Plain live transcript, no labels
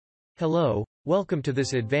Hello, welcome to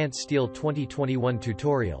this Advanced Steel 2021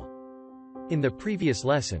 tutorial. In the previous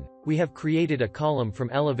lesson, we have created a column from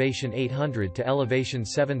elevation 800 to elevation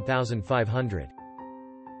 7500.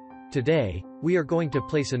 Today, we are going to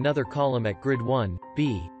place another column at grid 1,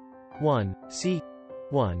 B, 1, C,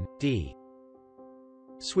 1, D.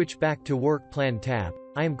 Switch back to Work Plan tab.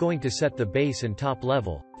 I am going to set the base and top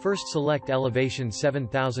level. First select elevation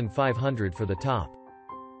 7500 for the top.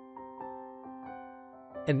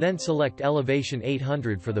 And then select elevation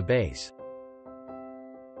 800 for the base.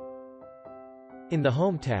 In the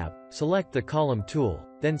Home tab, select the Column tool,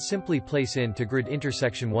 then simply place into grid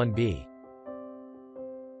intersection 1B.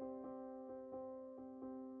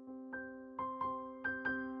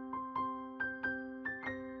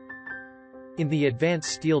 In the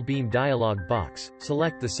Advanced Steel Beam dialog box,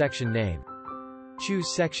 select the section name.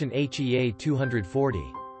 Choose section HEA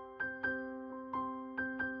 240.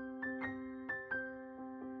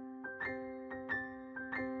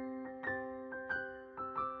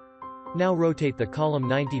 Now rotate the column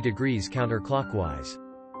 90 degrees counterclockwise.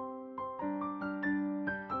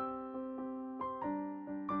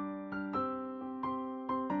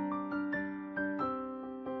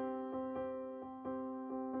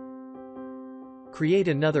 Create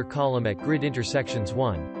another column at grid intersections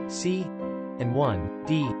 1, C, and 1,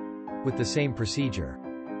 D, with the same procedure.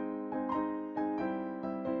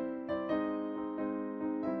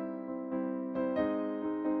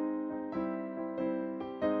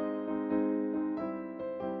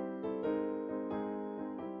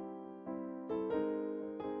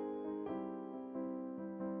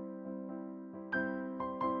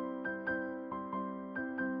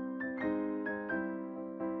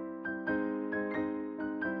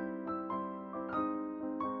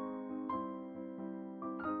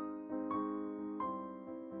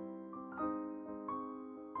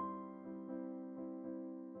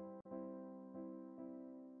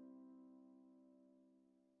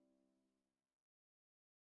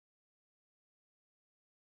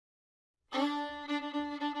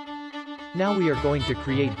 Now we are going to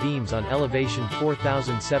create beams on elevation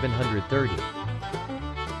 4730.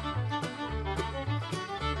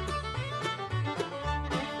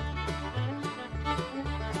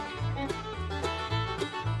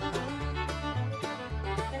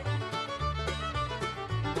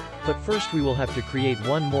 But first we will have to create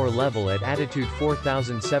one more level at altitude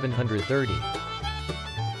 4730.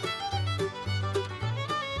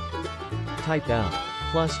 Type L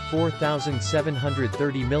plus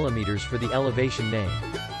 4730 mm for the elevation name.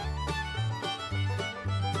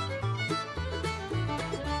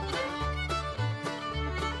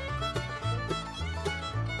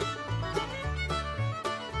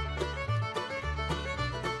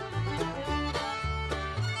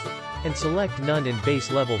 And select None in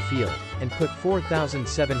Base Level field, and put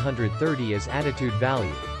 4730 as attitude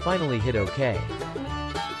value. Finally hit OK.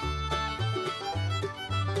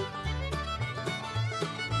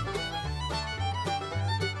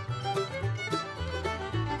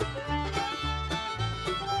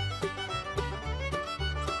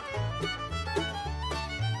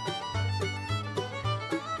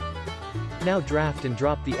 Now draft and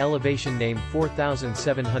drop the elevation name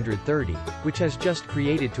 4730, which has just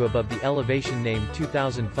created to above the elevation name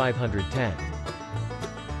 2510.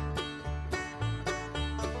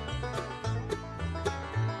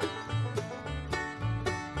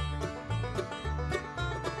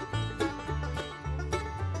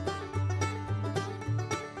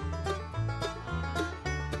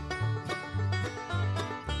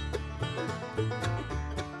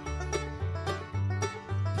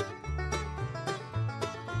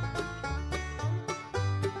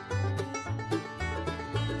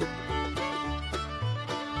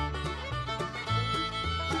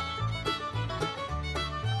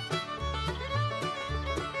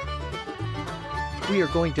 We are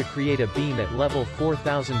going to create a beam at level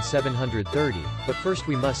 4730, but first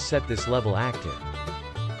we must set this level active.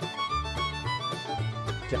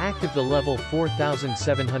 To active the level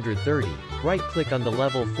 4730, right-click on the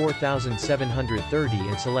level 4730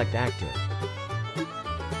 and select Active.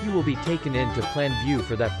 You will be taken into Plan View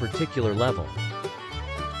for that particular level.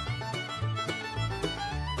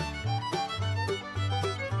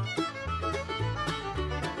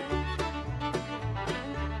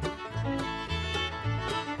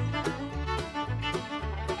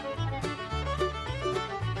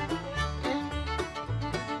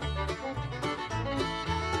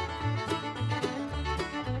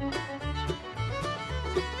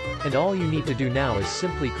 And all you need to do now is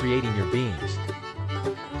simply creating your beams.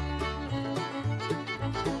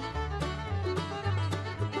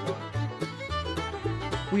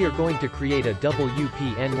 We we are going to create a double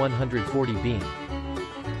UPN 140 beam.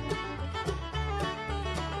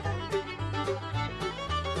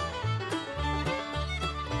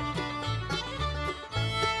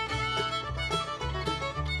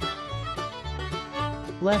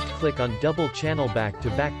 Left-click on Double Channel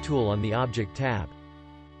Back-to-Back tool on the Object tab.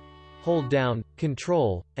 Hold down,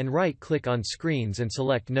 Ctrl, and right-click on Screens and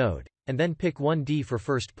select Node, and then pick 1D for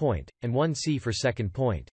first point, and 1C for second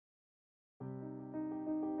point.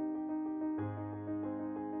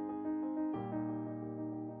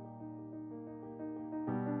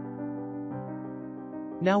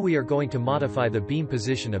 Now we are going to modify the beam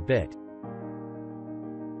position a bit.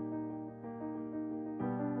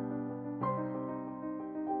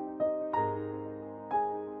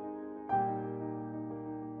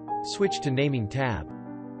 Switch to Naming tab.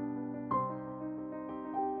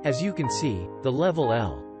 As you can see, the level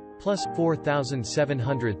L plus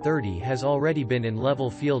 4730 has already been in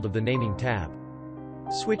level field of the Naming tab.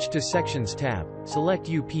 Switch to Sections tab, select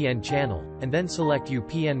UPN channel, and then select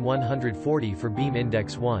UPN 140 for beam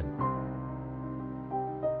index 1.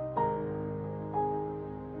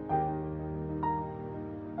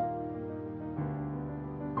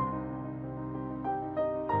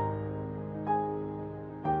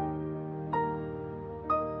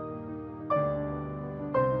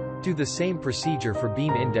 Do the same procedure for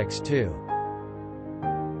beam index 2.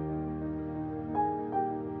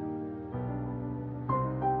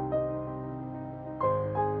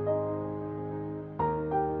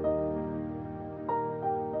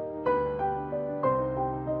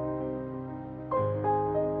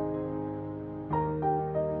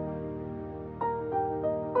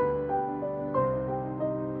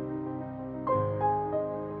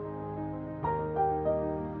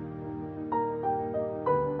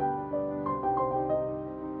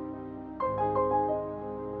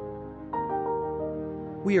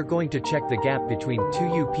 We are going to check the gap between two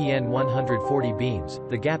UPN 140 beams.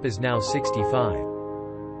 The gap is now 65.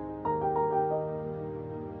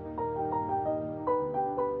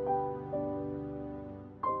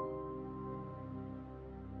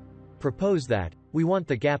 Propose that we want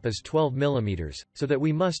the gap as 12 mm, so that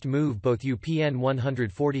we must move both UPN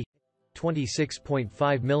 140 26.5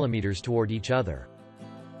 mm toward each other.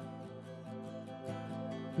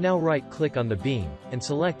 Now right-click on the beam, and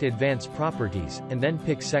select Advanced Properties, and then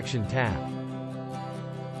pick Section tab.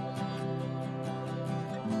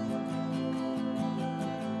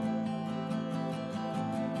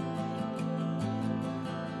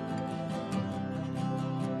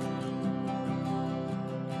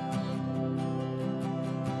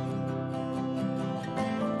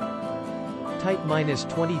 Type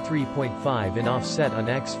 -23.5 in offset on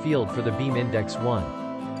X field for the beam index 1.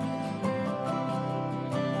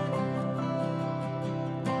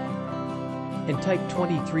 And type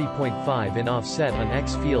 23.5 in offset on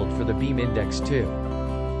X field for the beam index 2.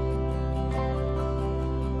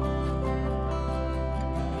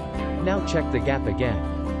 Now check the gap again.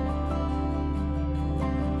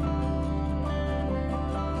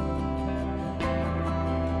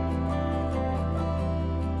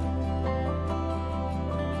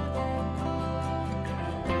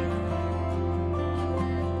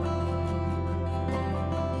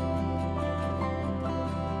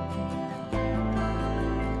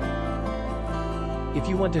 If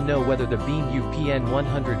you want to know whether the beam UPN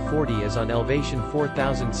 140 is on elevation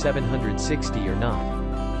 4760 or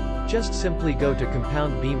not, just simply go to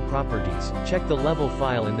Compound Beam Properties, check the level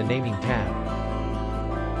file in the Naming tab.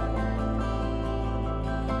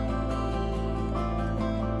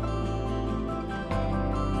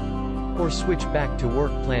 Or switch back to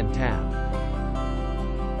Work Plan tab.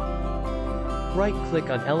 Right-click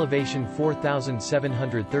on Elevation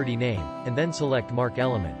 4730 name, and then select Mark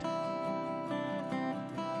Element.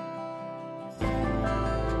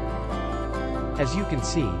 As you can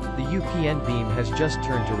see, the UPN beam has just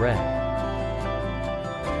turned to red.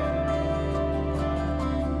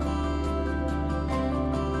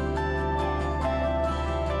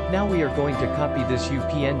 Now we are going to copy this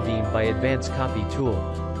UPN beam by Advanced Copy tool.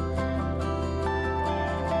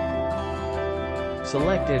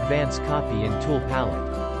 Select Advanced Copy in Tool Palette.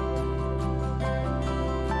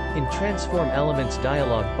 In Transform Elements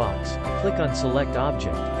dialog box, click on Select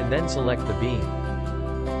Object, and then select the beam.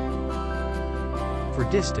 For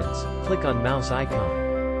distance, click on mouse icon.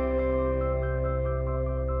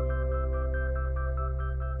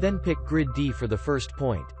 Then pick Grid D for the first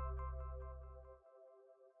point.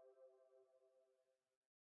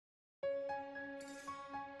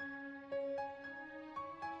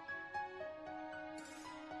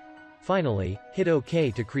 Finally, hit OK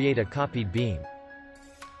to create a copied beam.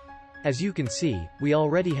 As you can see, we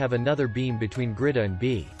already have another beam between grid A and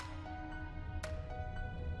B.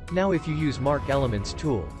 Now if you use Mark Elements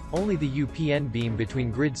tool, only the UPN beam between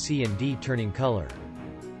grid C and D turning color.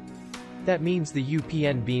 That means the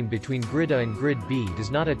UPN beam between grid A and grid B does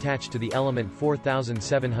not attach to the element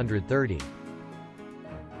 4730.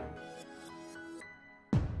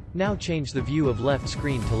 Now change the view of left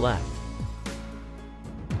screen to left.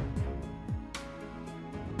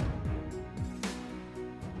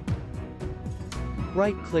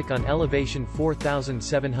 Right-click on elevation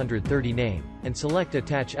 4730 name, and select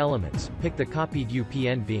Attach Elements, pick the copied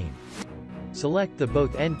UPN beam. Select the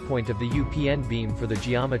both endpoint of the UPN beam for the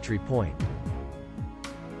geometry point.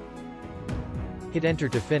 Hit Enter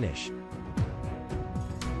to finish.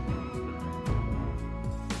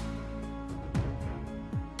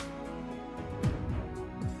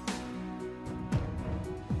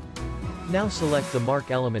 Now select the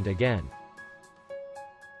Mark element again.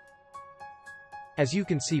 As you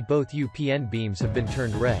can see, both UPN beams have been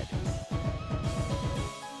turned red.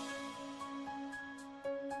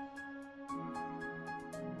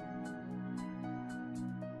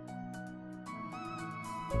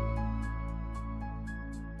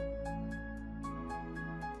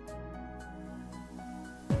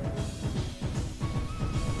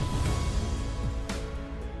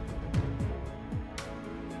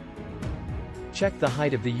 Check the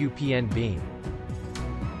height of the UPN beam.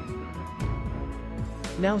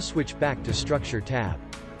 Now switch back to Structure tab.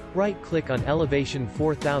 Right-click on Elevation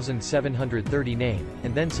 4730 name,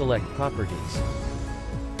 and then select Properties.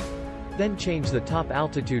 Then change the top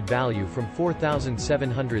altitude value from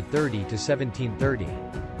 4730 to 1730.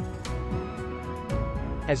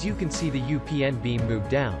 As you can see, the UPN beam moved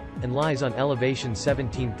down, and lies on elevation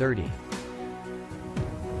 1730.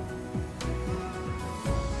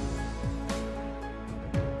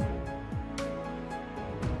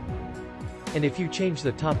 And if you change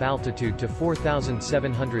the top altitude to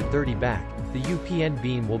 4730 back, the UPN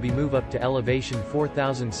beam will be moved up to elevation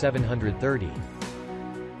 4730.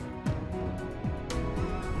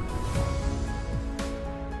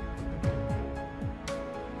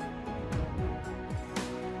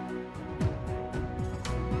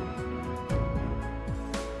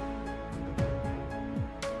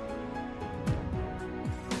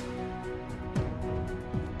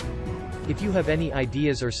 If you have any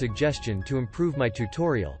ideas or suggestion to improve my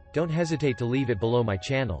tutorial, don't hesitate to leave it below my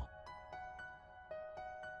channel.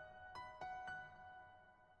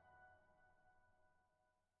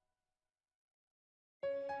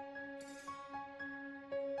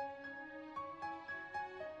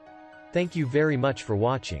 Thank you very much for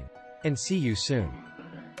watching. And see you soon.